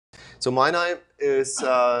So my name is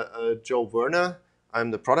Joe Werner.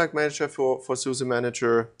 I'm the product manager for SUSE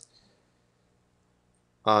Manager.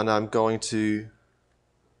 And I'm going to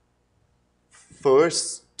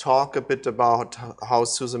first talk a bit about how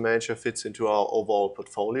SUSE Manager fits into our overall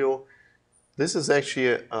portfolio. This is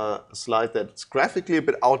actually a slide that's graphically a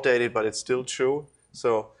bit outdated, but it's still true.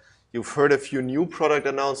 So you've heard a few new product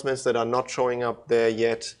announcements that are not showing up there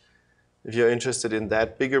yet. If you're interested in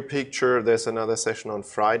that bigger picture, there's another session on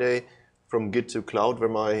Friday from Git to Cloud where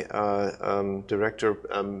my director,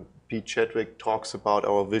 Pete Chadwick, talks about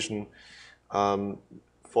our vision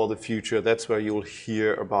for the future. That's where you'll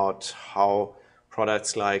hear about how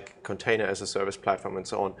products like container as a service platform and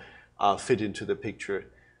so on fit into the picture.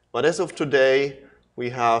 But as of today, we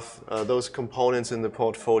have those components in the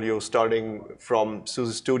portfolio starting from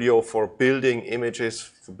SUSE Studio for building images,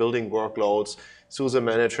 for building workloads, SUSE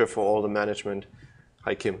Manager for all the management.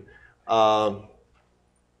 Hi, Kim.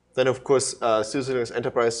 Then, of course, SUSE Linux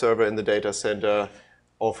Enterprise Server in the data center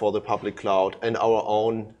or for the public cloud, and our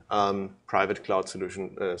own private cloud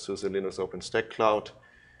solution, SUSE Linux OpenStack Cloud.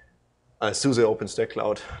 SUSE OpenStack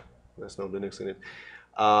Cloud. There's no Linux in it.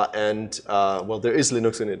 Well, there is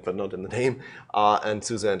Linux in it, but not in the name. And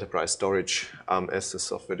SUSE Enterprise Storage as the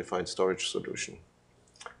software-defined storage solution.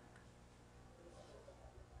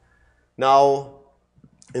 Now,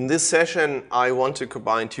 in this session, I want to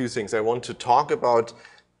combine two things. I want to talk about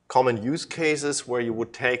common use cases where you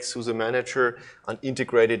would take SUSE Manager and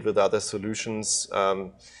integrate it with other solutions.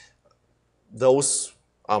 Those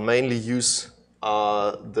are mainly use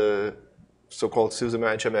the so-called SUSE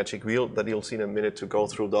Manager Magic Wheel that you'll see in a minute to go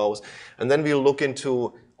through those. And then we'll look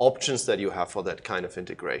into options that you have for that kind of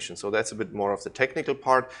integration. So that's a bit more of the technical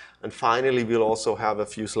part. And finally, we'll also have a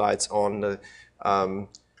few slides on the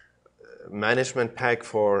management pack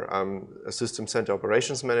for a System Center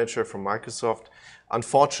Operations Manager from Microsoft.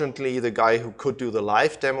 Unfortunately, the guy who could do the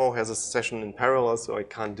live demo has a session in parallel, so I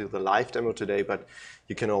can't do the live demo today, but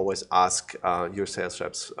you can always ask your sales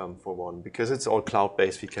reps for one. Because it's all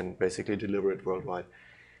cloud-based, we can basically deliver it worldwide.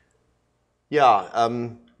 Yeah,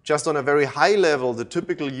 just on a very high level, the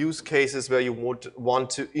typical use cases where you would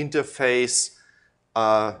want to interface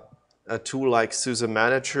a tool like SUSE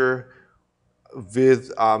Manager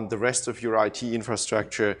with the rest of your IT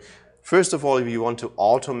infrastructure. First of all, if you want to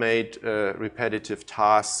automate repetitive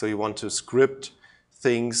tasks, so you want to script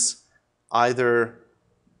things either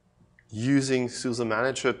using SUSE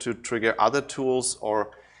Manager to trigger other tools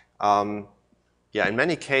or, in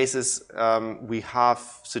many cases, we have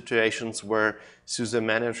situations where SUSE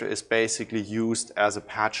Manager is basically used as a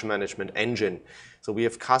patch management engine. So we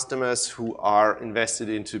have customers who are invested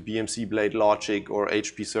into BMC Blade Logic or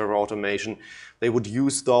HP Server Automation. They would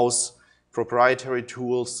use those proprietary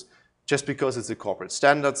tools just because it's a corporate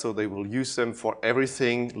standard, so they will use them for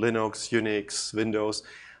everything, Linux, Unix, Windows.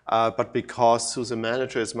 But because SUSE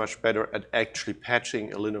Manager is much better at actually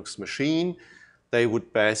patching a Linux machine, they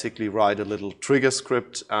would basically write a little trigger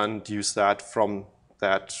script and use that from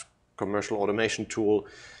that commercial automation tool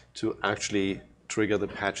to actually trigger the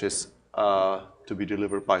patches to be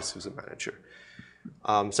delivered by SUSE Manager.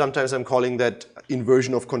 Sometimes I'm calling that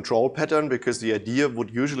inversion of control pattern because the idea would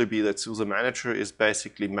usually be that SUSE Manager is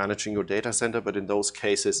basically managing your data center, but in those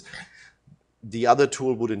cases, the other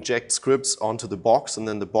tool would inject scripts onto the box, and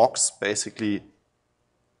then the box basically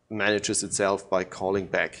manages itself by calling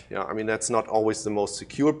back. Yeah, I mean, that's not always the most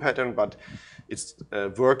secure pattern, but it's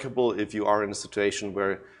workable if you are in a situation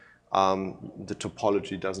where the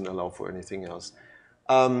topology doesn't allow for anything else.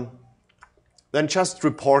 Then just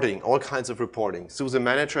reporting, all kinds of reporting. SUSE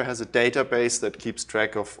Manager has a database that keeps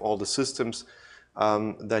track of all the systems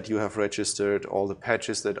that you have registered, all the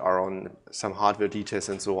patches that are on some hardware details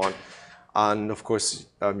and so on. And of course,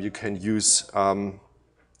 you can use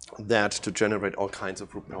that to generate all kinds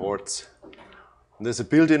of reports. There's a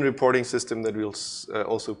built-in reporting system that we'll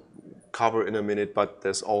also cover in a minute, but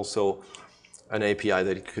there's also an API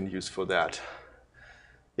that you can use for that.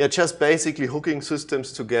 Yeah, just basically hooking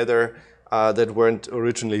systems together that weren't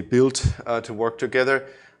originally built to work together.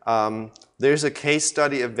 There's a case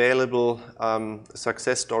study available, a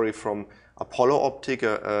success story from Apollo Optic,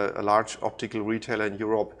 a large optical retailer in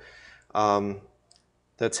Europe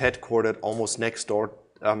that's headquartered almost next door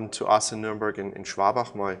to us in Nuremberg in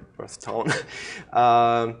Schwabach, my birth town.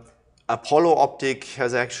 Apollo Optic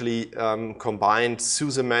has actually combined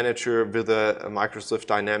SUSE Manager with a Microsoft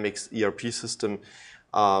Dynamics ERP system.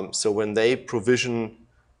 So when they provision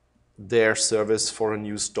their service for a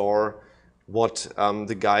new store, what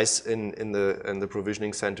the guys in the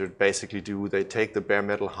provisioning center basically do, they take the bare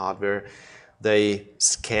metal hardware, they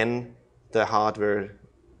scan the hardware,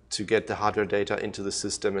 to get the hardware data into the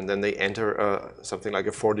system, and then they enter something like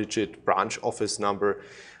a 4-digit branch office number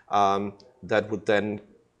that would then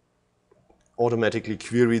automatically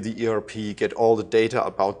query the ERP, get all the data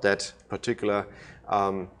about that particular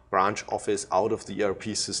branch office out of the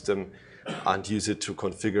ERP system, and use it to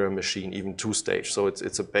configure a machine, even two-stage. So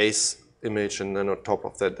it's a base image, and then on top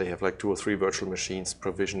of that they have like 2 or 3 virtual machines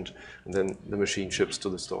provisioned, and then the machine ships to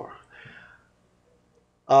the store.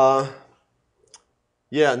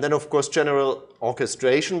 Yeah, and then of course general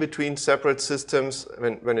orchestration between separate systems.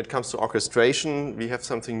 When it comes to orchestration, we have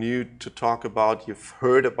something new to talk about. You've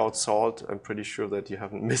heard about SALT. I'm pretty sure that you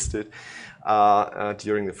haven't missed it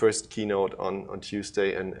during the first keynote on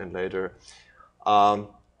Tuesday and later.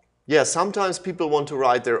 Yeah, sometimes people want to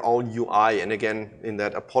write their own UI, and again, in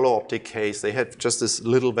that Apollo Optic case, they had just this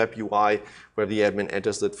little web UI where the admin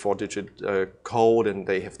enters that 4-digit code, and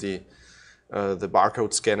they have the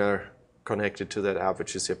barcode scanner connected to that app,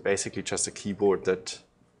 which is basically just a keyboard that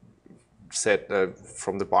set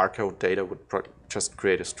from the barcode data would just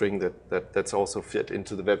create a string that's also fit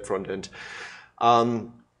into the web front end.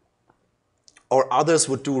 Or others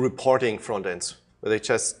would do reporting front ends, where they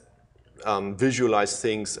just visualize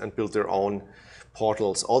things and build their own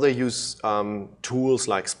portals. Or they use tools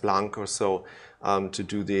like Splunk or so to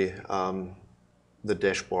do the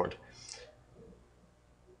dashboard.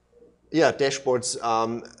 Yeah, dashboards.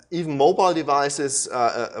 Even mobile devices.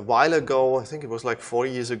 A while ago, I think it was like 4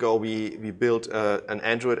 years ago, we built an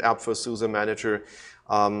Android app for SUSE Manager.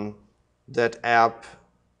 That app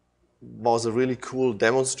was a really cool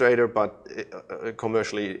demonstrator, but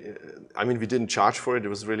commercially, I mean, we didn't charge for it. It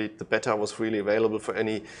was really, the beta was really available for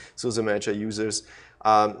any SUSE Manager users.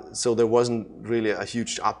 So there wasn't really a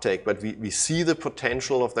huge uptake, but we see the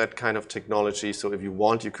potential of that kind of technology. So if you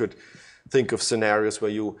want, you could think of scenarios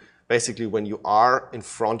where you basically, when you are in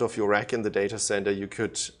front of your rack in the data center, you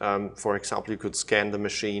could, for example, you could scan the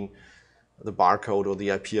machine, the barcode or the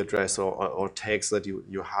IP address or tags that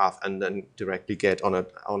you have, and then directly get on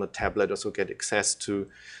a tablet, also get access to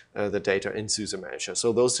the data in SUSE Manager.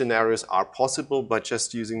 So those scenarios are possible, but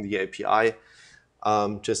just using the API,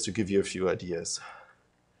 just to give you a few ideas.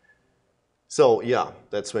 So yeah,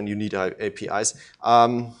 that's when you need APIs.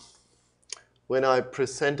 When I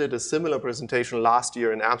presented a similar presentation last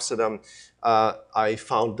year in Amsterdam, I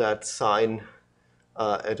found that sign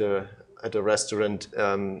at a restaurant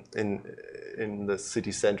in the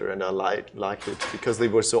city center, and I liked it because they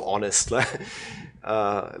were so honest.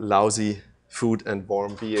 Lousy food and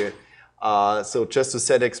warm beer. So just to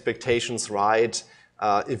set expectations right,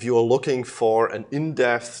 if you are looking for an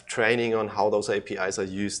in-depth training on how those APIs are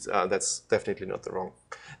used, that's definitely not the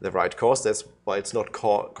right course. That's why it's not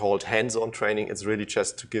called hands-on training. It's really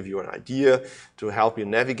just to give you an idea, to help you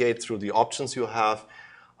navigate through the options you have.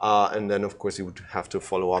 And then, of course, you would have to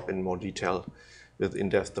follow up in more detail with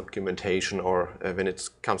in-depth documentation, or when it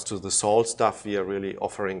comes to the SALT stuff, we are really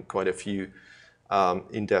offering quite a few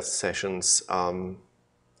in-depth sessions.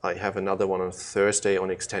 I have another one on Thursday on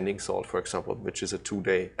extending SALT, for example, which is a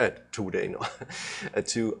 2-hour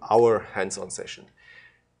hands-on session.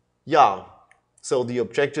 Yeah, so the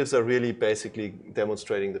objectives are really basically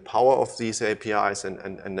demonstrating the power of these APIs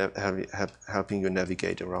and helping you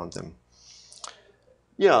navigate around them.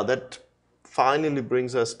 Yeah, that finally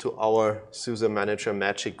brings us to our SUSE Manager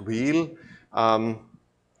Magic Wheel,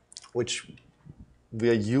 which we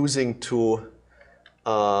are using to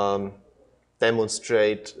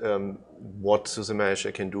demonstrate what SUSE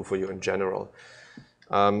Manager can do for you in general.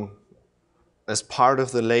 As part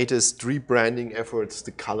of the latest rebranding efforts,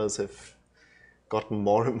 the colors have gotten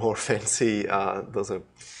more and more fancy. Those are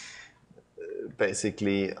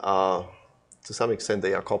basically, to some extent,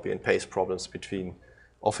 they are copy and paste problems between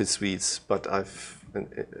Office suites, but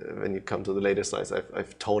when you come to the later slides,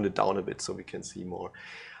 I've toned it down a bit so we can see more.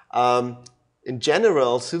 In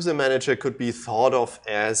general, SUSE Manager could be thought of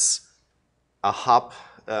as a hub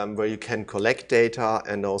where you can collect data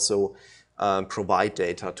and also provide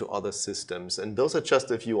data to other systems. And those are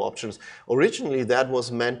just a few options. Originally, that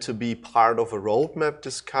was meant to be part of a roadmap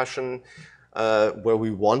discussion where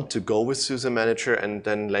we want to go with SUSE Manager, and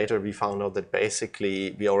then later we found out that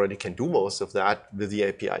basically we already can do most of that with the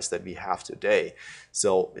APIs that we have today.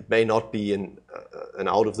 So it may not be an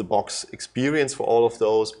out-of-the-box experience for all of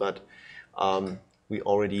those, but we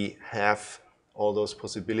already have all those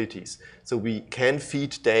possibilities. So we can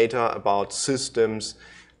feed data about systems,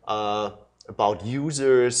 about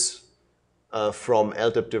users from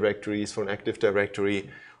LDAP directories, from Active Directory.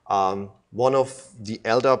 One of the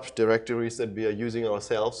LDAP directories that we are using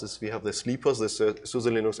ourselves is we have the Sleepers, the SUSE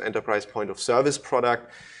Linux Enterprise Point of Service product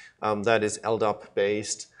that is LDAP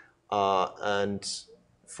based and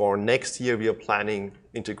For next year, we are planning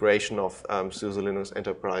integration of SUSE Linux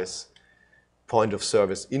Enterprise point of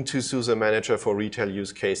service into SUSE Manager for retail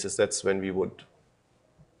use cases. That's when we would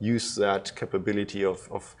use that capability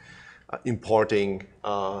of importing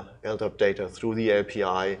LDAP data through the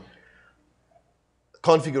API.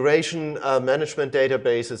 Configuration management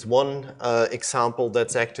database is one example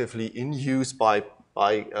that's actively in use by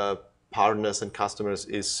partners and customers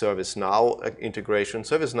is ServiceNow integration.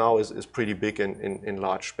 ServiceNow is pretty big in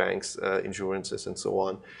large banks, insurances, and so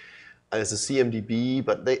on. As a CMDB,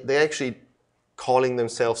 but they're actually calling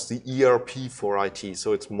themselves the ERP for IT.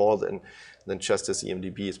 So it's more than just a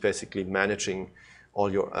CMDB. It's basically managing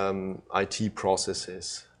all your IT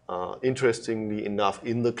processes. Interestingly enough,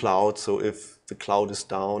 in the cloud. So if the cloud is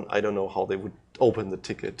down, I don't know how they would open the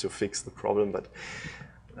ticket to fix the problem, but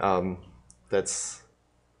that's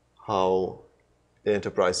how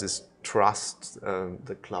enterprises trust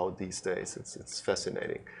the cloud these days. It's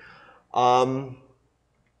fascinating.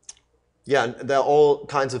 Yeah, and there are all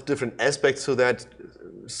kinds of different aspects to that: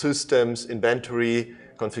 systems, inventory,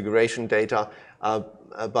 configuration data.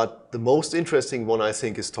 But the most interesting one, I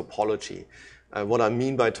think, is topology. What I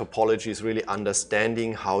mean by topology is really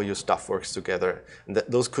understanding how your stuff works together. And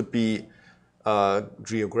those could be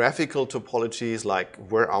geographical topologies, like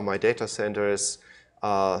where are my data centers,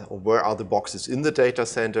 or where are the boxes in the data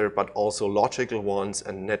center, but also logical ones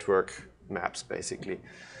and network maps, basically,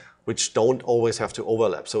 which don't always have to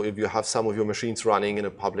overlap. So if you have some of your machines running in a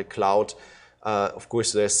public cloud, of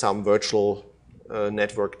course, there's some virtual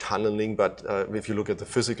network tunneling, but if you look at the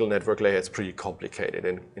physical network layer, it's pretty complicated,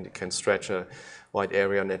 and it can stretch a wide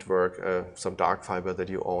area network, some dark fiber that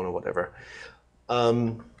you own or whatever.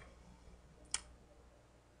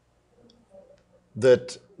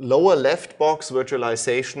 That lower left box,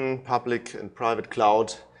 virtualization, public and private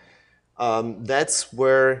cloud, that's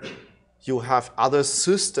where you have other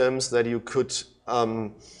systems that you could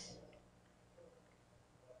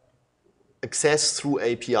access through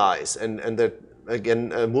APIs, and that,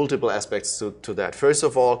 again, multiple aspects to that. First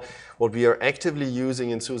of all, what we are actively using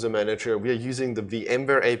in SUSE Manager, we are using the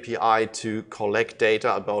VMware API to collect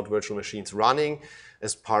data about virtual machines running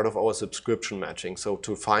as part of our subscription matching. So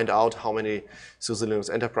to find out how many SUSE Linux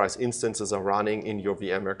Enterprise instances are running in your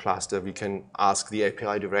VMware cluster, we can ask the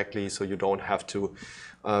API directly, so you don't have to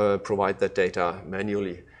provide that data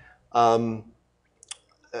manually. Another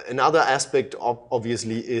aspect,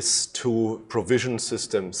 obviously, is to provision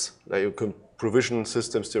systems. Like you can provision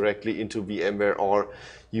systems directly into VMware or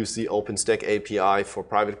use the OpenStack API for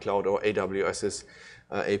private cloud or AWS's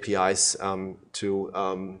APIs to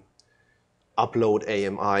upload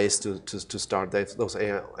AMIs to start those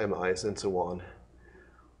AMIs and so on.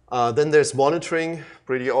 Then there's monitoring,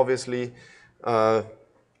 pretty obviously.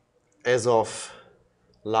 As of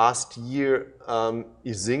last year,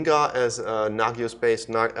 Izinga as a Nagios-based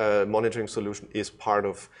monitoring solution is part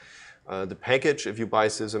of the package. If you buy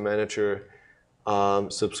SUSE Manager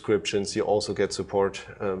subscriptions, you also get support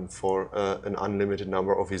for an unlimited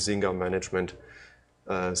number of Izinga management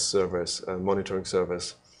servers, monitoring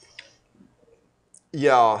servers.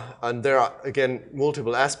 Yeah, and there are, again,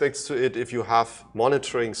 multiple aspects to it. If you have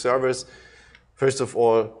monitoring servers, first of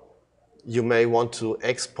all, you may want to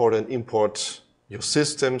export and import your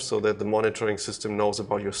systems so that the monitoring system knows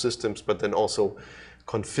about your systems, but then also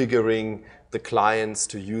configuring the clients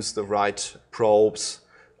to use the right probes.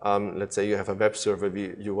 Let's say you have a web server,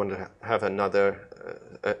 you want to have a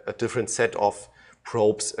different set of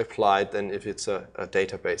probes applied than if it's a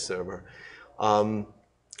database server.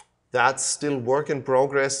 That's still work in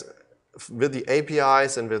progress. With the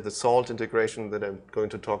APIs and with the SALT integration that I'm going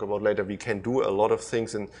to talk about later, we can do a lot of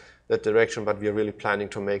things in that direction, but we are really planning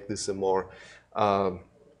to make this a more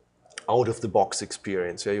out-of-the-box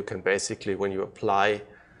experience. Where you can basically, when you apply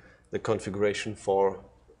the configuration for,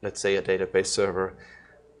 let's say, a database server,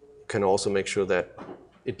 you can also make sure that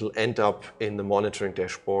it will end up in the monitoring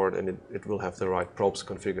dashboard and it will have the right probes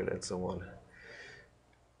configured and so on.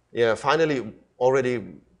 Yeah, finally, already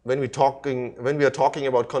when we are talking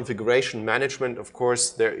about configuration management, of course,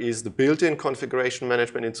 there is the built-in configuration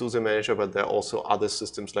management in SUSE Manager, but there are also other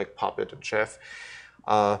systems like Puppet and Chef.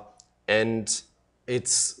 And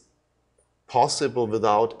it's possible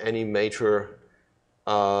without any major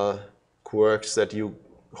quirks that you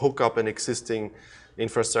hook up an existing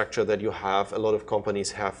infrastructure that you have. A lot of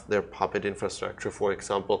companies have their Puppet infrastructure, for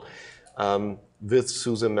example, with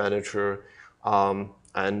SUSE Manager.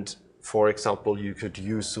 And for example, you could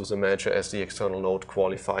use SUSE Manager as the external node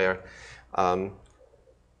qualifier.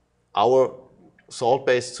 Our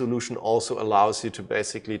SALT-based solution also allows you to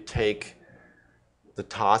basically take the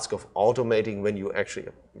task of automating when you actually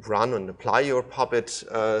run and apply your Puppet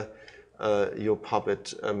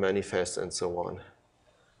manifest and so on.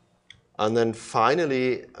 And then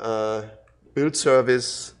finally, build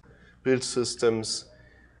service, build systems.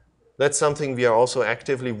 That's something we are also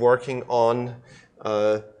actively working on.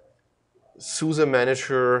 SUSE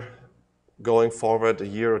Manager going forward a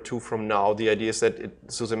year or two from now, the idea is that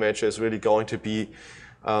SUSE Manager is really going to be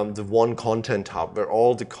the one content hub where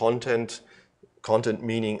all the content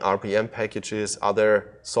meaning RPM packages,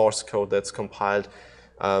 other source code that's compiled,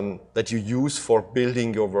 that you use for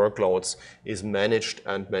building your workloads is managed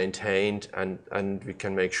and maintained, and we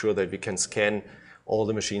can make sure that we can scan all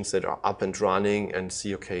the machines that are up and running and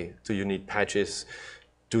see, okay, do you need patches?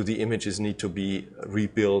 Do the images need to be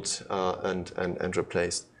rebuilt and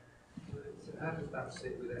replaced? So how does that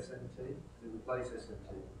sit with SMT? To replace SMT?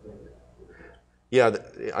 Yeah,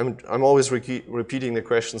 I'm always repeating the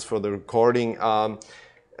questions for the recording.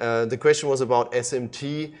 The question was about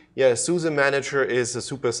SMT. Yeah, SUSE Manager is a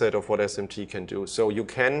superset of what SMT can do. So you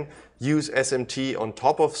can use SMT on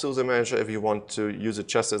top of SUSE Manager if you want to use it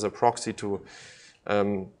just as a proxy to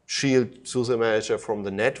shield SUSE Manager from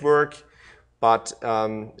the network. But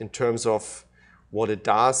in terms of what it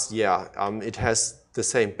does, yeah, it has the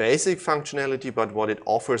same basic functionality, but what it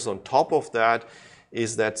offers on top of that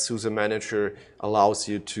is that SUSE Manager allows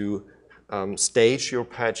you to stage your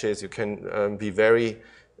patches. You can be very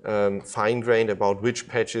fine-grained about which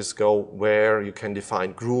patches go where. You can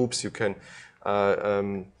define groups. You can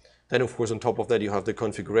then, of course, on top of that, you have the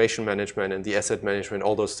configuration management and the asset management,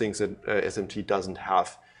 all those things that SMT doesn't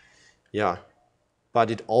have. Yeah, but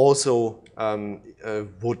it also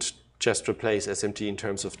would just replace SMT in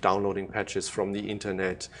terms of downloading patches from the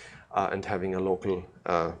internet and having a local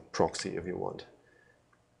proxy if you want.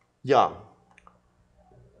 Yeah.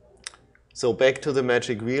 So back to the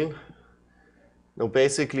magic wheel. Now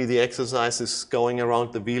basically the exercise is going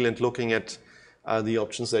around the wheel and looking at the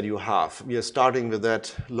options that you have. We are starting with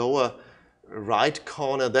that lower right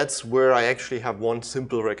corner. That's where I actually have one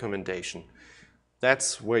simple recommendation.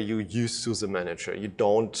 That's where you use SUSE Manager. You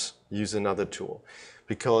don't use another tool.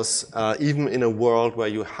 Because even in a world where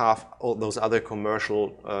you have all those other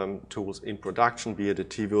commercial tools in production, be it a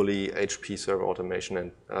Tivoli, HP Server Automation,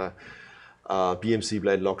 and BMC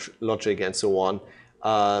Blade Logic, and so on,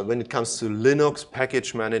 when it comes to Linux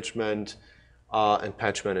package management and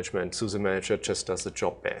patch management, SUSE Manager just does the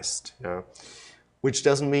job best. Yeah? Which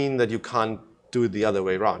doesn't mean that you can't do it the other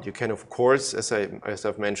way around. You can, of course, as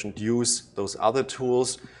I've mentioned, use those other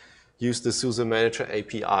tools, use the SUSE Manager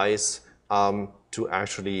APIs to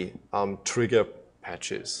actually trigger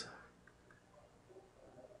patches.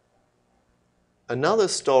 Another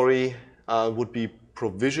story would be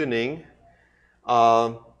provisioning.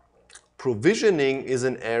 Provisioning is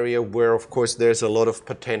an area where, of course, there's a lot of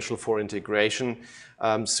potential for integration.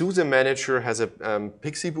 SUSE Manager has a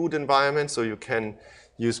PXE boot environment, so you can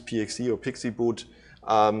use PXE or PXE boot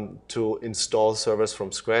to install servers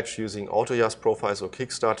from scratch using AutoJAS profiles or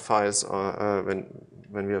Kickstart files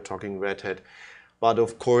when we are talking Red Hat. But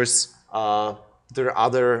of course, there are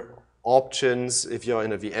other options. If you're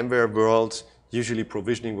in a VMware world, usually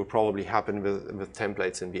provisioning will probably happen with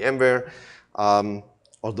templates in VMware.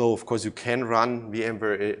 Although, of course, you can run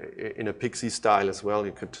VMware in a PXE style as well.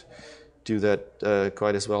 You could do that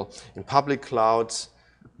quite as well. In public clouds,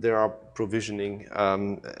 there are provisioning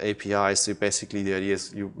APIs. So basically, the idea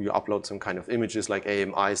is you upload some kind of images like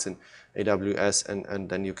AMIs in AWS, and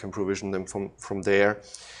then you can provision them from there.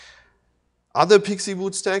 Other PXE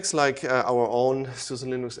boot stacks, like our own SUSE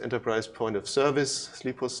Linux Enterprise Point of Service,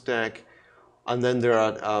 Sleepo stack. And then there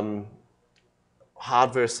are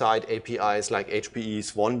hardware-side APIs like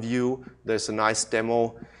HPE's OneView. There's a nice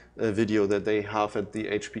demo video that they have at the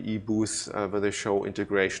HPE booth where they show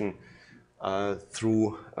integration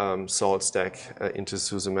through SaltStack into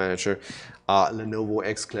SUSE Manager, Lenovo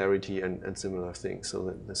xClarity, and similar things.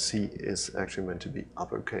 So the C is actually meant to be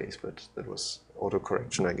uppercase, but that was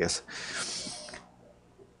autocorrection, I guess.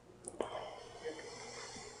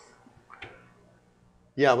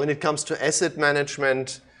 Yeah, when it comes to asset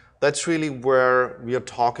management, that's really where we are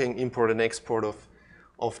talking import and export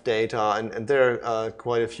of data, and there are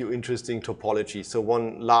quite a few interesting topologies. So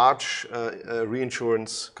one large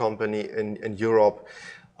reinsurance company in Europe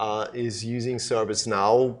is using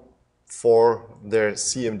ServiceNow for their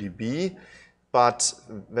CMDB, but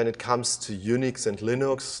when it comes to Unix and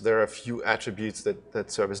Linux, there are a few attributes that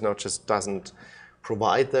ServiceNow just doesn't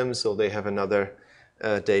provide them, so they have another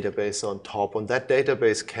database on top. And that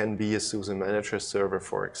database can be a SUSE Manager server,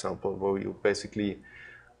 for example, where you basically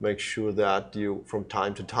make sure that you, from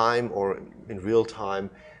time to time or in real time,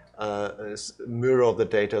 mirror the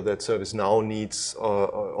data that ServiceNow needs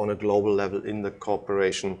on a global level in the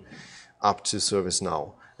corporation up to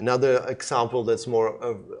ServiceNow. Another example that's more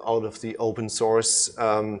out of the open source,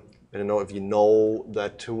 I don't know if you know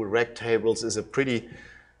that tool, Rectables is a pretty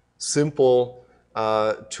simple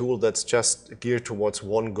tool that's just geared towards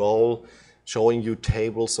one goal, showing you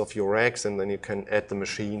tables of your recs, and then you can add the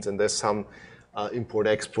machines, and there's some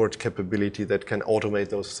import-export capability that can automate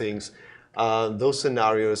those things. Those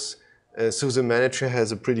scenarios, SUSE Manager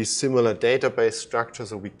has a pretty similar database structure,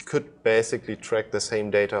 so we could basically track the same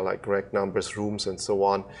data like rec numbers, rooms, and so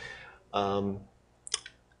on.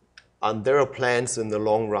 And there are plans in the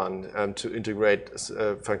long run to integrate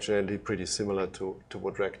functionality pretty similar to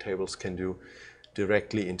what Rectables can do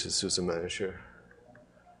directly into SUSE Manager.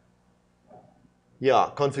 Yeah,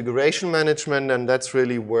 configuration management, and that's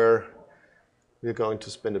really where we're going to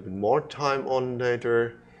spend a bit more time on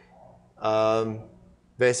later.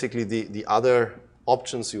 Basically, the other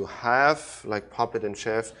options you have, like Puppet and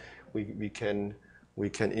Chef, we can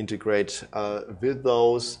integrate with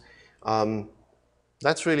those.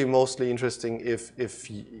 That's really mostly interesting if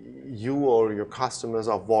you or your customers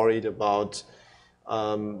are worried about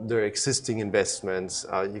their existing investments.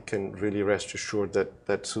 You can really rest assured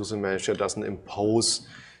that SUSE Manager doesn't impose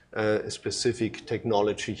a specific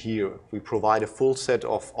technology here. We provide a full set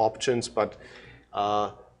of options, but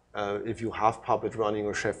if you have Puppet running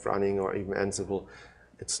or Chef running or even Ansible,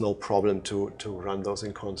 it's no problem to run those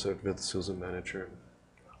in concert with SUSE Manager.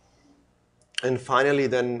 And finally,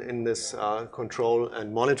 then in this control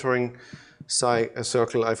and monitoring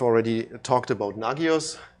circle, I've already talked about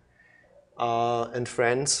Nagios and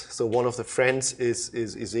friends. So one of the friends is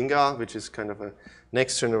Isinga, which is kind of a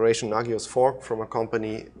next generation Nagios fork from a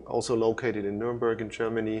company also located in Nuremberg in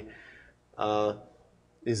Germany.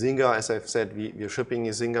 Isinga, as I've said, we're shipping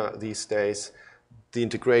Isinga these days. The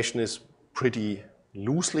integration is pretty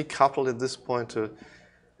loosely coupled at this point to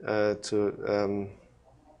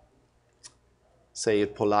say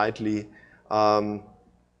it politely,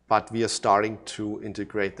 but we are starting to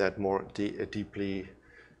integrate that more deeply.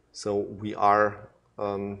 So we are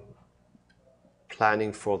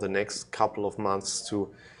planning for the next couple of months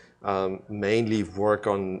to mainly work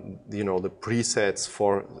on the presets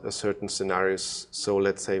for certain scenarios. So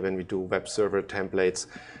let's say when we do web server templates,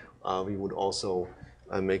 we would also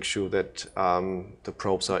make sure that the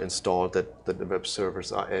probes are installed, that the web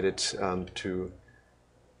servers are added to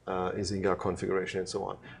Isinga configuration and so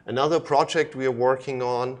on. Another project we are working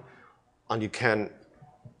on, and you can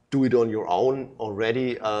do it on your own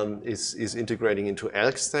already, is integrating into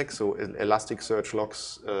Elk Stack, so Elasticsearch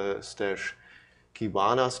logs stash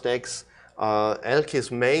Kibana stacks. Elk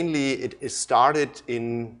is mainly, it started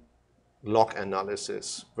in log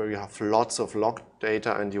analysis, where you have lots of log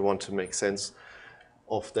data and you want to make sense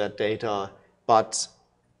of that data. But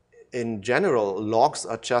in general, logs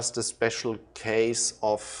are just a special case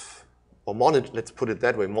of, or let's put it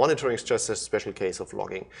that way, monitoring is just a special case of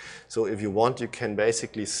logging. So if you want, you can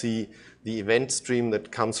basically see the event stream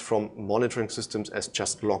that comes from monitoring systems as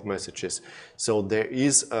just log messages. So there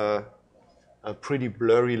is a pretty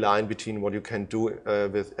blurry line between what you can do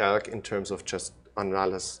with Elk in terms of just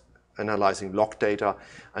analyzing log data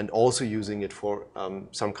and also using it for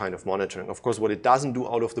some kind of monitoring. Of course, what it doesn't do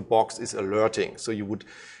out of the box is alerting. So you would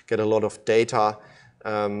get a lot of data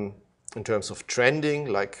in terms of trending,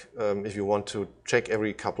 like if you want to check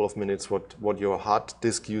every couple of minutes what your hard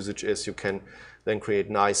disk usage is, you can then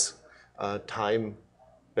create nice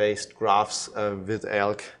time-based graphs with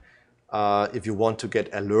Elk. If you want to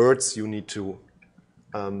get alerts, you need to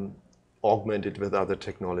augment it with other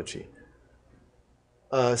technology.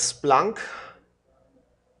 Splunk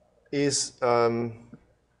is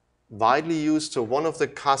widely used. So one of the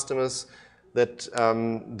customers that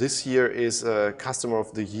this year is a customer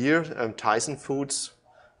of the year, Tyson Foods,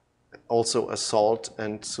 also a Salt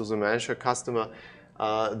and SUSE Manager customer.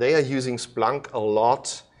 They are using Splunk a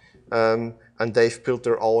lot, and they've built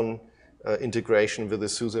their own integration with the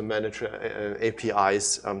SUSE Manager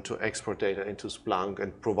APIs to export data into Splunk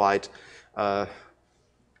and provide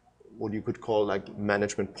what you could call like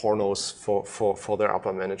management pornos for their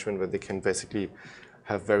upper management, where they can basically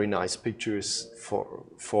have very nice pictures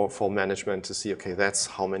for management to see, okay, that's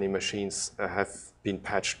how many machines have been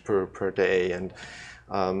patched per day, and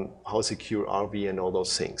how secure are we, and all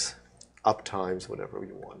those things. Uptimes, whatever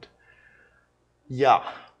you want. Yeah.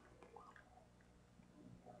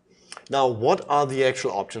 Now, what are the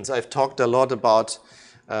actual options? I've talked a lot about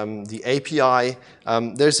the API.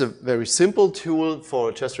 There's a very simple tool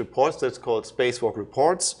for just reports that's called Spacewalk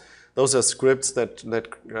Reports. Those are scripts that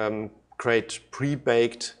create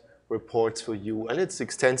pre-baked reports for you, and it's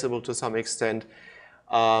extensible to some extent.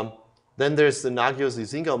 Then there's the Nagios, the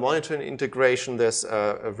single monitoring integration. There's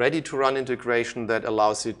a ready-to-run integration that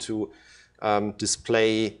allows you to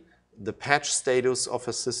display the patch status of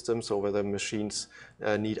a system, so whether machines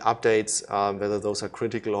need updates, whether those are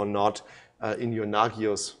critical or not, in your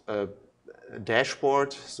Nagios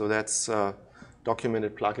dashboard. So that's a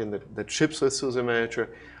documented plugin that ships with SUSE Manager.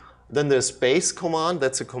 Then there's base command.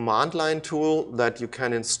 That's a command line tool that you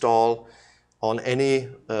can install on any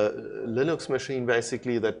Linux machine,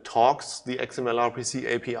 basically, that talks the XML-RPC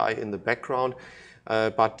API in the background,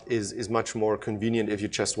 but is much more convenient if you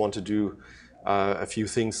just want to do a few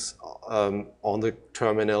things on the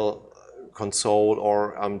terminal console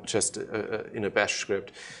or just in a bash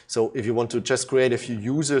script. So if you want to just create a few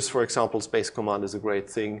users, for example, space command is a great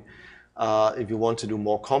thing. If you want to do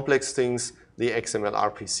more complex things, the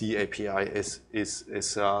XML-RPC API is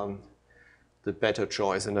the better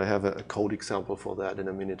choice, and I have a code example for that in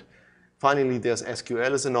a minute. Finally, there's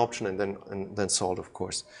SQL as an option, and then Salt, of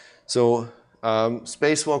course. So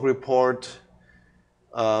spacewalk report,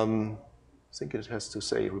 I think it has to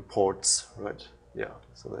say reports, right? Yeah,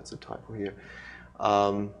 so that's a typo here.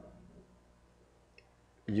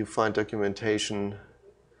 You find documentation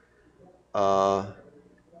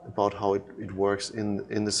about how it works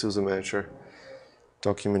in the SUSE Manager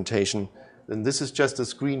documentation. And this is just a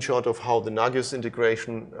screenshot of how the Nagios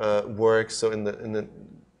integration works. So in the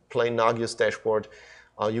plain Nagios dashboard,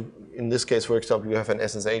 in this case, for example, you have an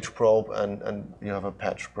SSH probe and you have a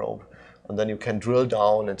patch probe. And then you can drill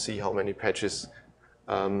down and see how many patches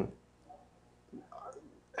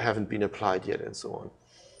haven't been applied yet and so on.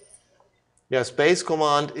 Yeah, space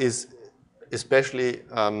command is especially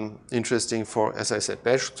interesting for, as I said,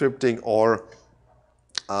 bash scripting or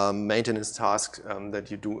maintenance tasks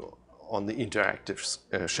that you do on the interactive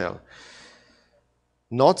shell.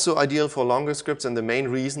 Not so ideal for longer scripts, and the main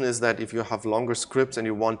reason is that if you have longer scripts and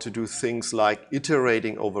you want to do things like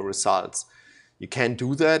iterating over results, you can't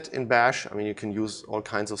do that in bash. I mean, you can use all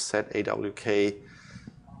kinds of set AWK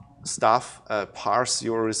stuff, parse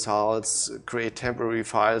your results, create temporary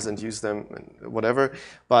files and use them, whatever.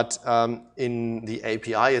 But in the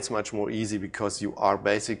API, it's much more easy because you are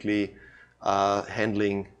basically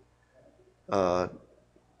handling,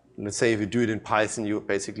 let's say if you do it in Python, you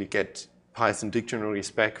basically get Python dictionary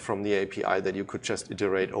spec from the API that you could just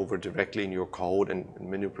iterate over directly in your code and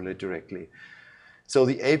manipulate directly. So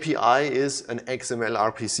the API is an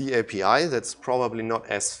XML-RPC API that's probably not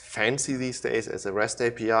as fancy these days as a REST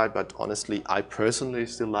API, but honestly, I personally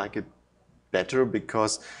still like it better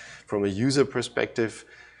because from a user perspective,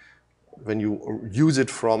 when you use it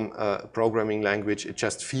from a programming language, it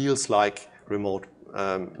just feels like remote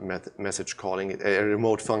message calling, a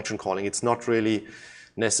remote function calling. It's not really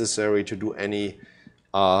necessary to do any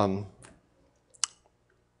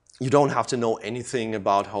you don't have to know anything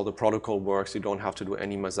about how the protocol works. You don't have to do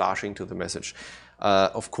any massaging to the message.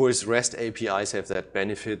 Of course, REST APIs have that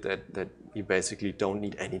benefit that you basically don't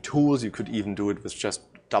need any tools. You could even do it with just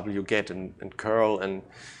wget and curl. And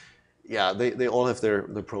yeah, they all have their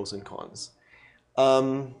pros and cons.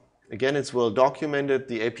 Again, it's well documented.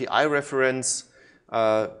 The API reference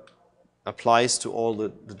applies to all the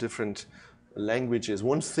different languages.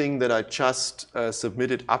 One thing that I just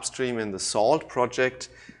submitted upstream in the Salt project,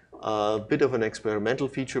 a bit of an experimental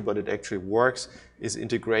feature, but it actually works, is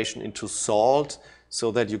integration into Salt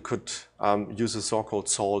so that you could use a so-called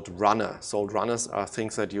Salt runner. Salt runners are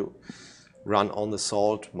things that you run on the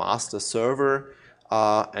Salt master server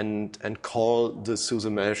and call the SUSE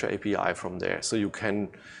Manager API from there. So you can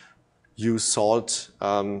use Salt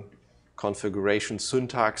configuration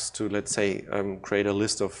syntax to, let's say, create a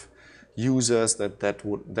list of users that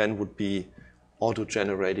would be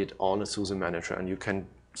auto-generated on a SUSE Manager, and you can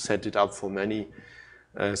set it up for many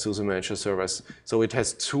SUSE Manager servers. So it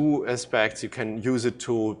has two aspects. You can use it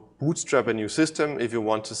to bootstrap a new system if you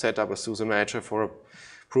want to set up a SUSE Manager for a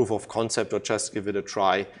proof of concept or just give it a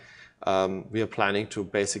try. We are planning to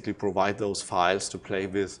basically provide those files to play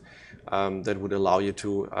with that would allow you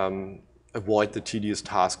to avoid the tedious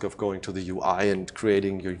task of going to the UI and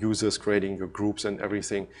creating your users, creating your groups and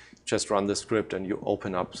everything. Just run the script and you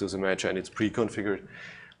open up SUSE Manager and it's pre-configured.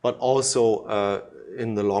 But also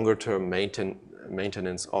in the longer term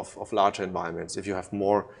maintenance of larger environments. If you have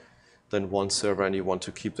more than one server and you want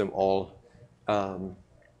to keep them all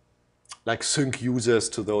like sync users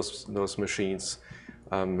to those machines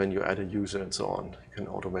when you add a user and so on, you can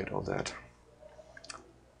automate all that.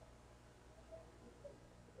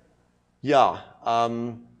 Yeah,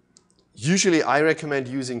 usually I recommend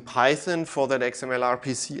using Python for that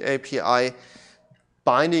XML-RPC API,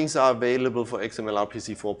 bindings are available for XML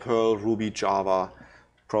RPC for Perl, Ruby, Java,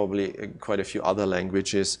 probably quite a few other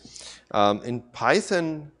languages. In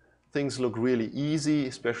Python, things look really easy,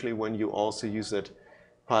 especially when you also use that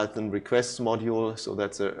Python requests module. So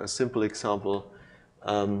that's a simple example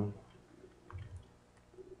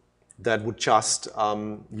that would just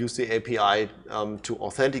use the API to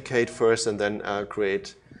authenticate first and then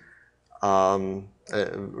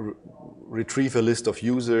retrieve a list of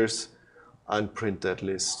users and print that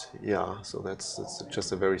list. Yeah, so that's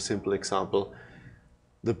just a very simple example.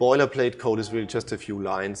 The boilerplate code is really just a few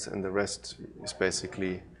lines, and the rest is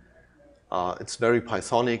basically, it's very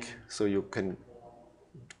Pythonic, so you can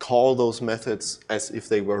call those methods as if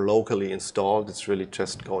they were locally installed. It's really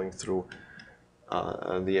just going through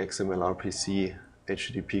the XML RPC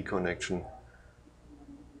HTTP connection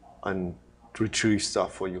and retrieve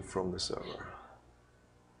stuff for you from the server.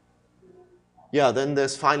 Yeah, then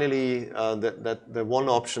there's finally the one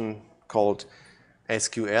option called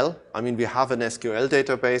SQL. I mean, we have an SQL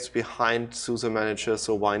database behind SUSE Manager,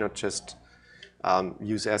 so why not just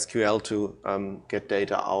use SQL to get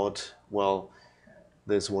data out? Well,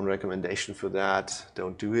 there's one recommendation for that.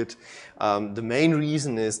 Don't do it. The main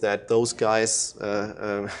reason is that those guys,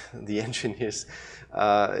 the engineers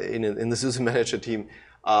in the SUSE Manager team,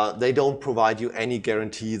 they don't provide you any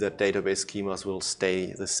guarantee that database schemas will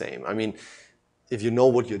stay the same. I mean, if you know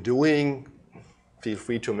what you're doing, feel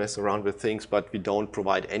free to mess around with things, but we don't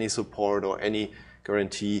provide any support or any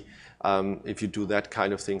guarantee if you do that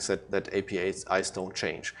kind of things that APIs don't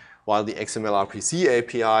change. While the XML RPC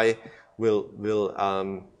API will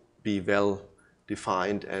be well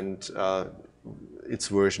defined and it's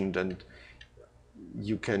versioned, and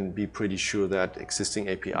you can be pretty sure that existing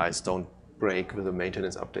APIs don't break with a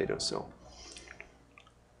maintenance update or so.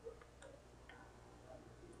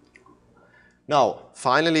 Now,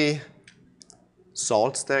 finally,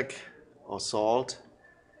 Salt Stack or Salt.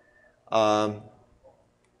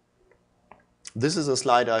 This is a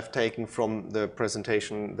slide I've taken from the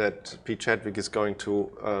presentation that Pete Chadwick is going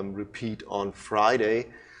to repeat on Friday,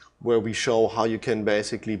 where we show how you can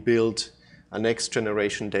basically build a next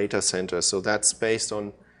generation data center. So that's based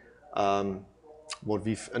on what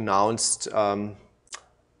we've announced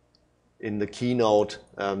in the keynote,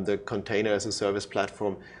 the container as a service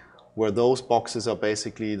platform, where those boxes are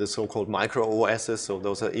basically the so-called micro OSs. So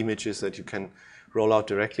those are images that you can roll out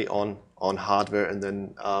directly on hardware, and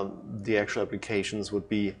then the actual applications would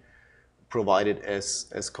be provided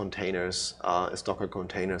as containers, as Docker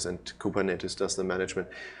containers, and Kubernetes does the management.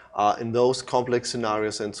 In those complex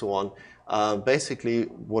scenarios and so on, basically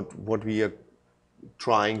what we are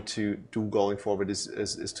trying to do going forward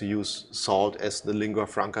is to use Salt as the lingua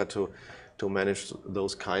franca to manage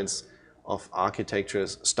those kinds of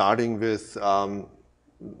architectures, starting with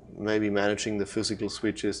maybe managing the physical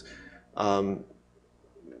switches,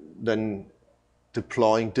 then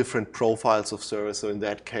deploying different profiles of servers. So in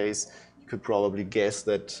that case, you could probably guess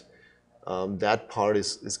that that part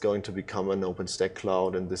is going to become an OpenStack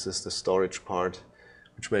cloud, and this is the storage part,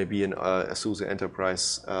 which may be a SUSE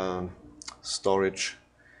Enterprise storage.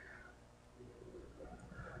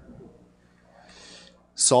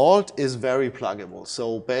 Salt is very pluggable.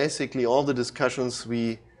 So basically all the discussions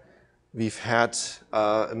we've had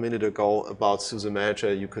a minute ago about SUSE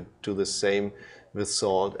Manager, you could do the same with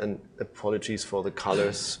Salt. And apologies for the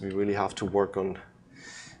colors. We really have to work on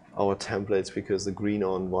our templates because the green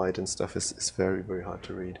on white and stuff is very, very hard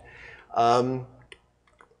to read.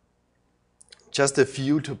 Just a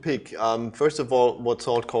few to pick. First of all, what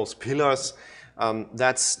Salt calls pillars.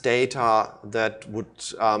 That's data that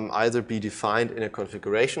would either be defined in a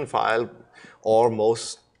configuration file, or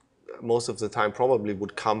most of the time probably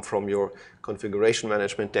would come from your configuration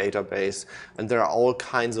management database. And there are all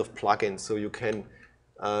kinds of plugins. So you can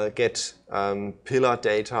get pillar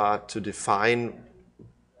data to define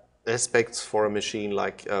aspects for a machine,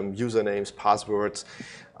 like usernames, passwords,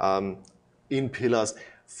 in pillars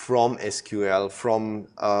from SQL, from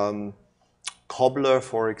Cobbler,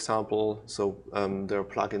 for example. So there are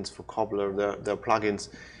plugins for Cobbler. There are plugins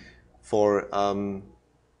for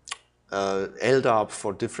LDAP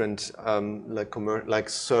for different like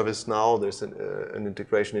ServiceNow. There's an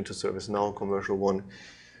integration into ServiceNow, a commercial one.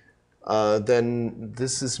 Then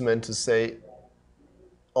this is meant to say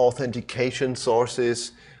authentication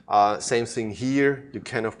sources. Same thing here. You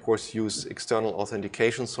can of course use external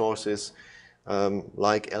authentication sources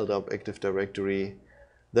like LDAP, Active Directory.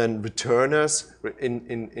 Then returners,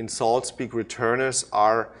 in Salt speak, returners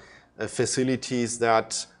are facilities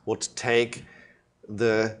that would take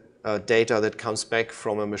the data that comes back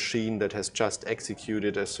from a machine that has just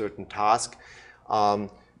executed a certain task,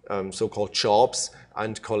 so-called jobs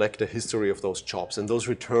and collect the history of those jobs. And those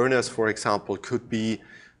returners, for example, could be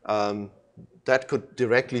that could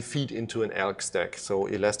directly feed into an ELK stack. So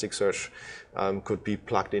Elasticsearch could be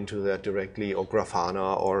plugged into that directly, or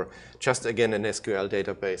Grafana, or just again an SQL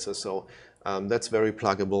database. So that's very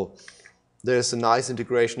pluggable. There's a nice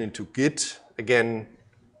integration into Git, again,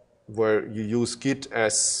 where you use Git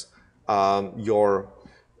as your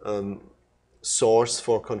source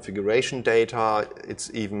for configuration data.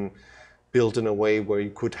 It's even built in a way where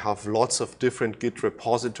you could have lots of different Git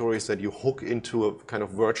repositories that you hook into a kind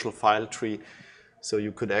of virtual file tree. So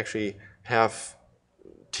you could actually have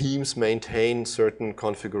teams maintain certain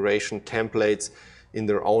configuration templates in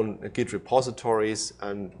their own Git repositories,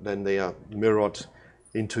 and then they are mirrored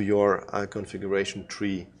into your configuration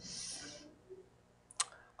tree.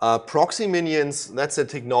 Proxy minions, that's a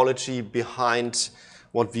technology behind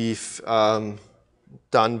what we've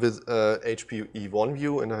done with HPE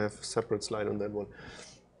OneView, and I have a separate slide on that one.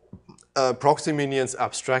 Proxy minions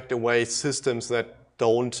abstract away systems that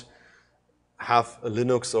don't have a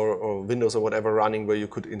Linux or Windows or whatever running where you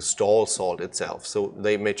could install Salt itself. So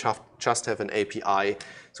they may just have an API.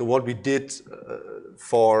 So what we did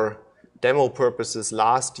for demo purposes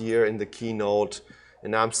last year in the keynote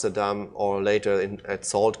in Amsterdam, or later at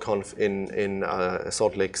SaltConf in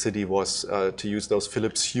Salt Lake City, was to use those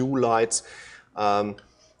Philips Hue lights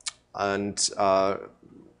and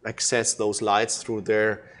access those lights through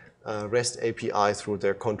their REST API, through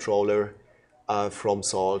their controller from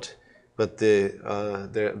Salt. But there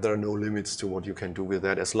are no limits to what you can do with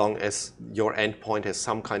that, as long as your endpoint has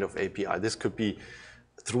some kind of API. This could be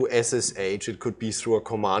through SSH, it could be through a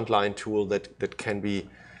command line tool that can be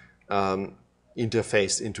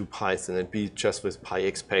interfaced into Python, and be just with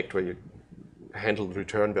PyExpect, where you handle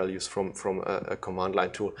return values from a command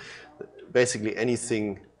line tool. Basically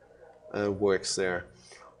anything works there.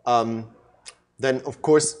 Then, of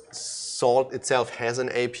course, Salt itself has an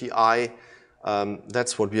API.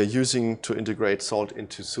 That's what we are using to integrate Salt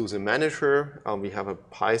into SUSE Manager. We have a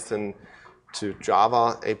Python to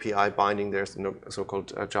Java API binding. There's the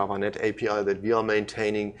so-called JavaNet API that we are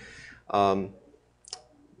maintaining.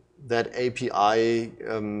 That API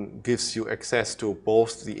gives you access to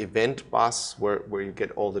both the event bus, where you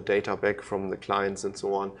get all the data back from the clients and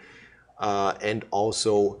so on, and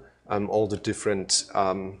also all the different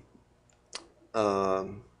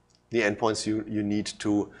the endpoints you need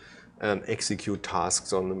to execute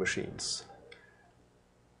tasks on the machines,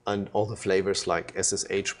 and all the flavors like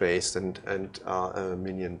SSH-based and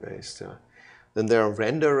minion-based. Yeah. Then there are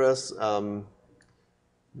renderers.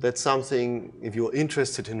 That's something, if you're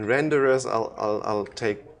interested in renderers,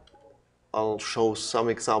 I'll show some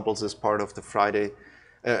examples as part of the Thursday,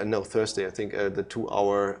 I think, the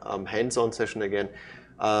 2-hour hands-on session again.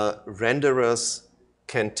 Renderers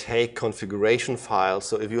can take configuration files.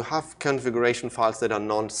 So if you have configuration files that are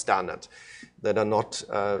non-standard, that are not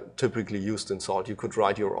typically used in Salt, you could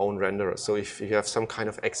write your own renderer. So if you have some kind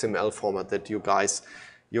of XML format that your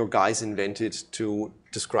guys invented to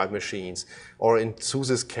describe machines, or in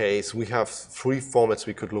SUSE's case, we have 3 formats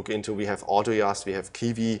we could look into. We have AutoYast, we have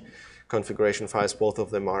Kiwi configuration files, both of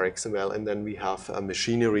them are XML, and then we have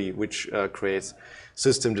Machinery, which creates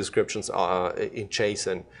system descriptions in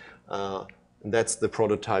JSON. And that's the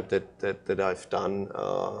prototype that I've done,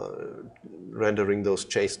 rendering those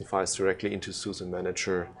JSON files directly into SUSE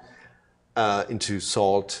Manager, into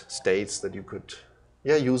Salt states that you could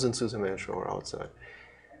use in SUSE Manager or outside.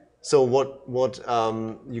 So what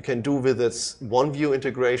you can do with this OneView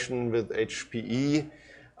integration with HPE,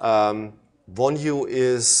 OneView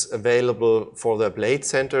is available for the Blade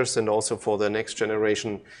centers and also for the next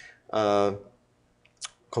generation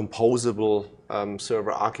composable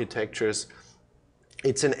server architectures.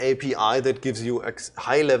 It's an API that gives you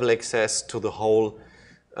high-level access to the whole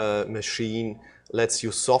machine, lets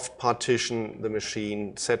you soft partition the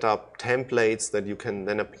machine, set up templates that you can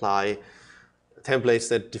then apply, templates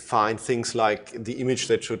that define things like the image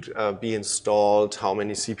that should be installed, how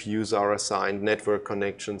many CPUs are assigned, network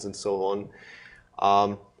connections, and so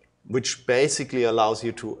on, which basically allows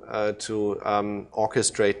you to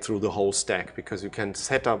orchestrate through the whole stack, because you can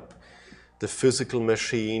set up the physical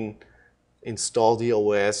machine, install the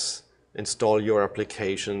OS, install your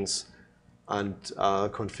applications, and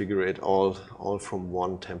configure it all from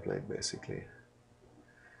one template, basically.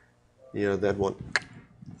 Yeah, that one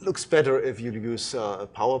looks better if you use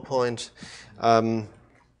PowerPoint.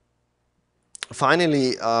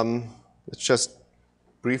 Finally, let's just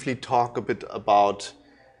briefly talk a bit about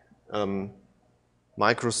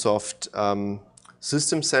Microsoft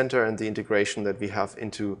System Center and the integration that we have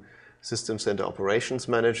into System Center Operations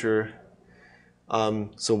Manager.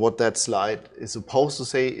 So what that slide is supposed to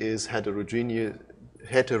say is heterogeneity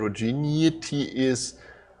is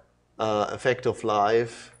a fact of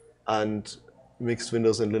life, and mixed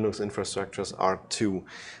Windows and Linux infrastructures are too.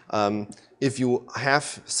 If you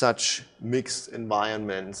have such mixed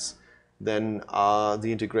environments, then the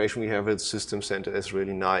integration we have with System Center is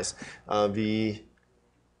really nice. We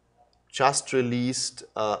just released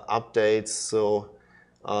updates, so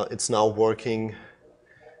it's now working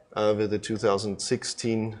with the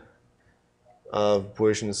 2016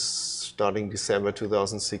 versions starting December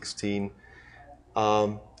 2016.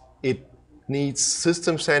 It needs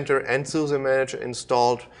System Center and SUSE Manager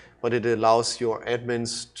installed, but it allows your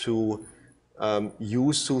admins to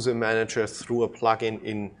use SUSE Manager through a plugin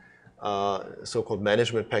in so-called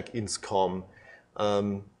Management Pack in SCOM.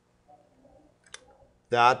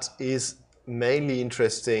 That is mainly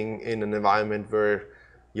interesting in an environment where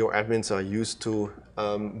your admins are used to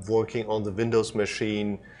working on the Windows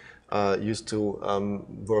machine, used to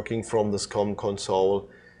working from the SCOM console.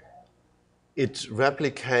 It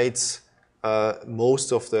replicates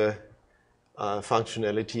most of the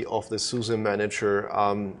functionality of the SUSE Manager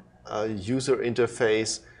user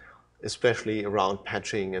interface, especially around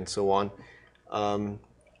patching and so on.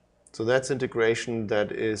 So that's integration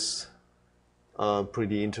that is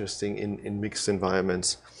pretty interesting in mixed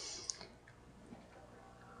environments.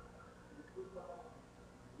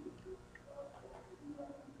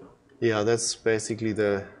 Yeah, that's basically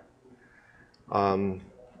the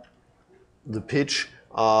pitch.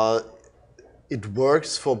 It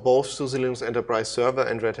works for both SUSE Linux Enterprise Server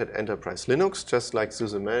and Red Hat Enterprise Linux, just like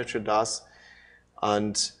SUSE Manager does.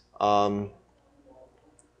 And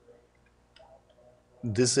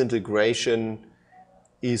this integration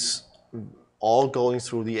is all going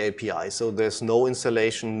through the API. So there's no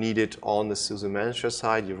installation needed on the SUSE Manager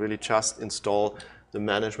side. You really just install the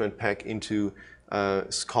management pack into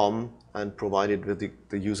SCOM and provide it with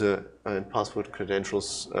the user and password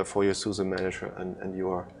credentials for your SUSE Manager, and you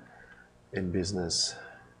are in business.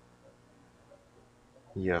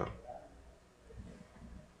 Yeah.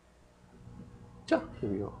 Yeah, here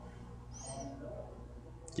we go.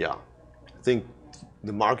 Yeah, I think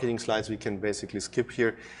the marketing slides we can basically skip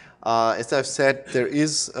here. As I've said, there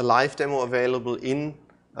is a live demo available in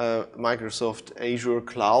Microsoft Azure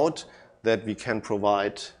Cloud that we can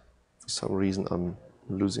provide. For some reason, I'm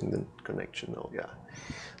losing the connection now. Yeah,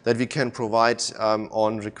 that we can provide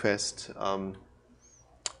on request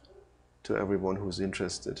to everyone who's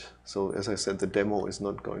interested. So as I said, the demo is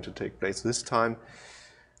not going to take place this time.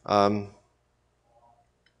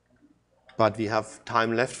 But we have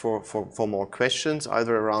time left for more questions,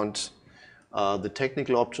 either around the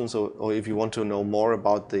technical options or if you want to know more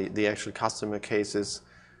about the actual customer cases,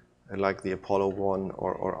 like the Apollo one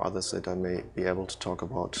or others that I may be able to talk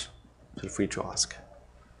about. Feel free to ask.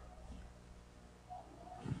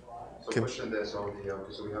 So question there, so we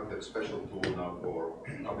have the special tool now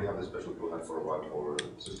we have the special tool for a while for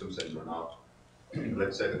System Center now.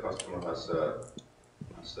 Let's say the customer has a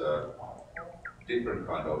different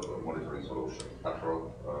kind of monitoring solution,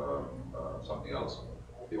 Patrol, something else,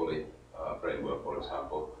 the Oli framework, for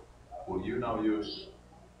example. Would you now use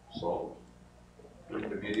Salt to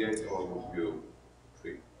intermediate, or would you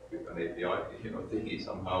with an API, thingy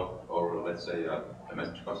somehow, or let's say a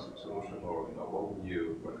message custom solution, or what would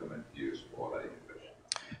you recommend to use for that integration?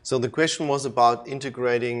 So the question was about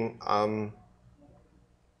integrating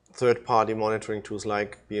third-party monitoring tools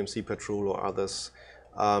like BMC Patrol or others.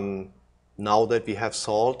 Now that we have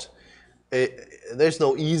Salt, there's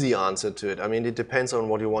no easy answer to it. I mean, it depends on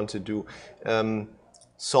what you want to do.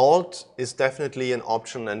 Salt is definitely an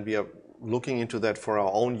option, and we are looking into that for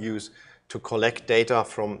our own use, to collect data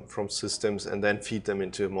from systems and then feed them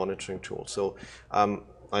into a monitoring tool. So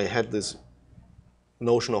I had this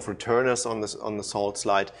notion of returners on the Salt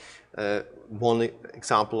slide. One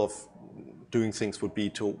example of doing things would be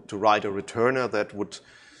to write a returner that would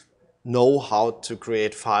know how to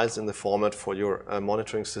create files in the format for your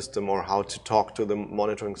monitoring system, or how to talk to the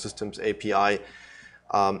monitoring system's API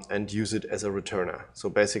and use it as a returner. So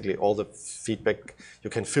basically all the feedback, you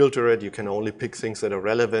can filter it, you can only pick things that are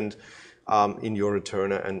relevant in your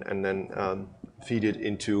returner and then feed it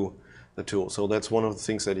into the tool. So that's one of the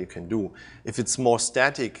things that you can do. If it's more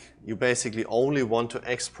static, you basically only want to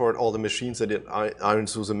export all the machines that are in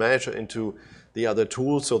SUSE Manager into the other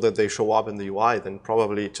tools so that they show up in the UI, then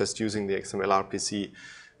probably just using the XML RPC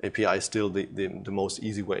API is still the most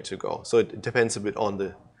easy way to go. So it depends a bit on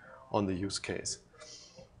the use case.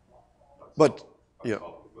 But yeah,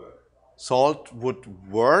 Salt would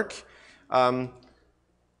work.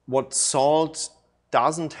 What Salt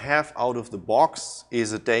doesn't have out of the box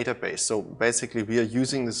is a database. So basically we are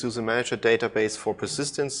using the SUSE Manager database for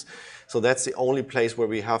persistence. So that's the only place where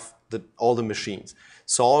we have all the machines.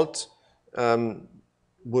 Salt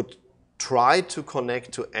would try to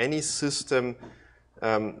connect to any system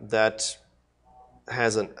that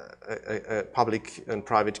has a public and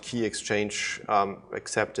private key exchange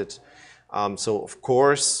accepted. So of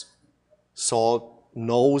course, Salt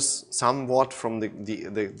knows somewhat from the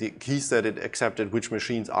keys that it accepted which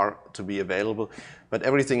machines are to be available, but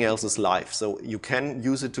everything else is live. So you can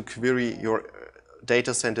use it to query your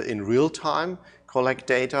data center in real time, collect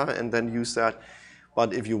data, and then use that.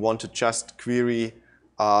 But if you want to just query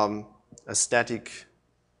a static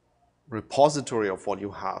repository of what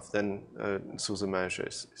you have, then SUSE Manager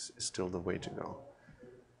is still the way to go.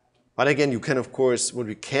 But again, you can, of course, what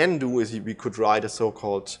we can do is we could write a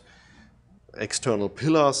so-called external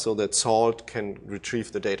pillar so that Salt can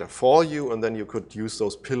retrieve the data for you, and then you could use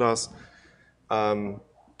those pillars to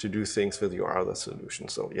do things with your other solution.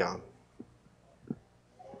 So yeah.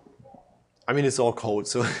 I mean, it's all code,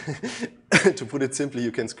 so to put it simply,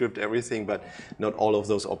 you can script everything, but not all of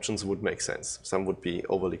those options would make sense. Some would be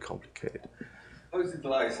overly complicated. How is it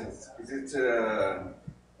licensed? Is it the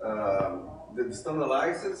standard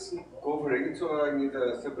license covering it, or I need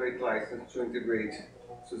a separate license to integrate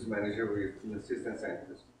SUSE Manager with the system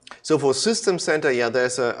centers? So for System Center, yeah,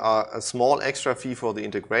 there's a small extra fee for the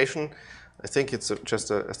integration. I think it's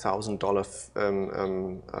just a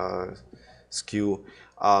 $1,000 SKU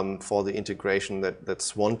for the integration.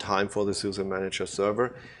 That's one time for the SUSE Manager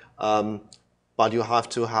server. But you have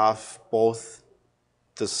to have both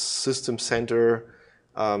the System Center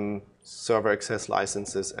server access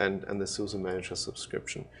licenses and the SUSE Manager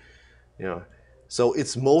subscription. Yeah. So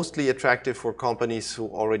it's mostly attractive for companies who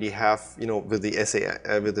already have, with the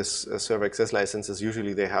with this server access licenses.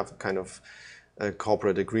 Usually they have kind of a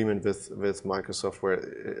corporate agreement with Microsoft where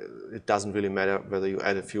it doesn't really matter whether you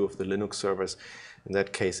add a few of the Linux servers. In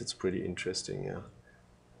that case, it's pretty interesting. Yeah.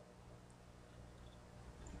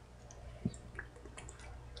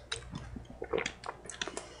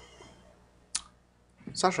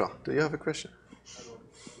 Sasha, do you have a question?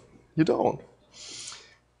 You don't.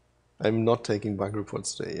 I'm not taking bug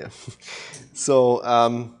reports today, yeah. So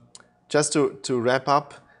just to wrap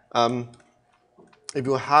up, if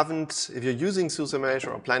you're using SUSE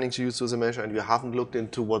Manager or planning to use SUSE Manager and you haven't looked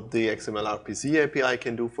into what the XML RPC API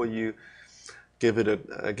can do for you, give it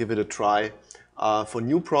a try. For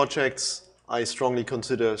new projects, I strongly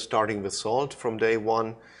consider starting with Salt from day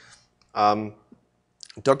one.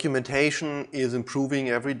 Documentation is improving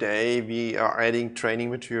every day. We are adding training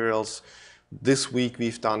materials. This week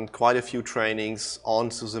we've done quite a few trainings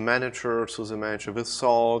on SUSE Manager with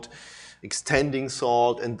Salt, extending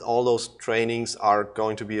Salt, and all those trainings are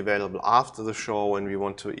going to be available after the show, and we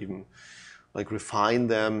want to even refine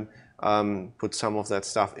them, put some of that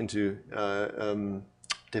stuff into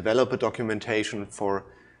developer documentation for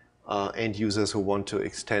end users who want to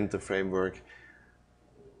extend the framework.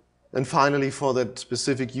 And finally, for that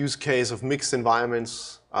specific use case of mixed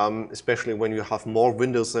environments, especially when you have more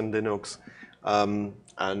Windows than Linux,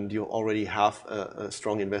 and you already have a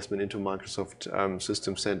strong investment into Microsoft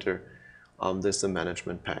System Center, there's the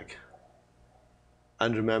management pack.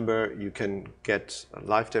 And remember, you can get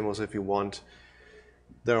live demos if you want.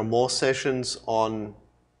 There are more sessions on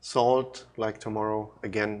Salt, like tomorrow,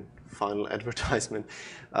 again, final advertisement,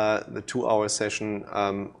 the 2-hour session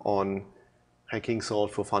on hacking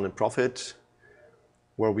Salt for fun and profit,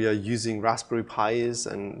 where we are using Raspberry Pis,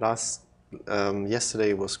 and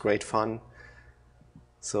yesterday was great fun.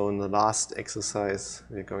 So in the last exercise,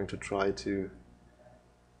 we're going to try to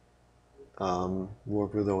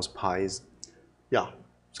work with those Pis. Yeah,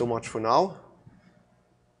 so much for now.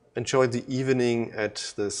 Enjoy the evening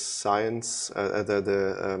at the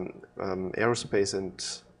aerospace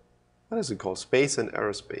and, what is it called? Space and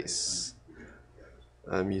Aerospace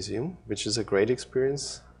Museum, which is a great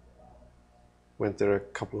experience. Went there a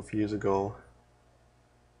couple of years ago.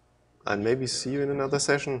 And maybe see you in another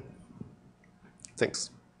session. Thanks.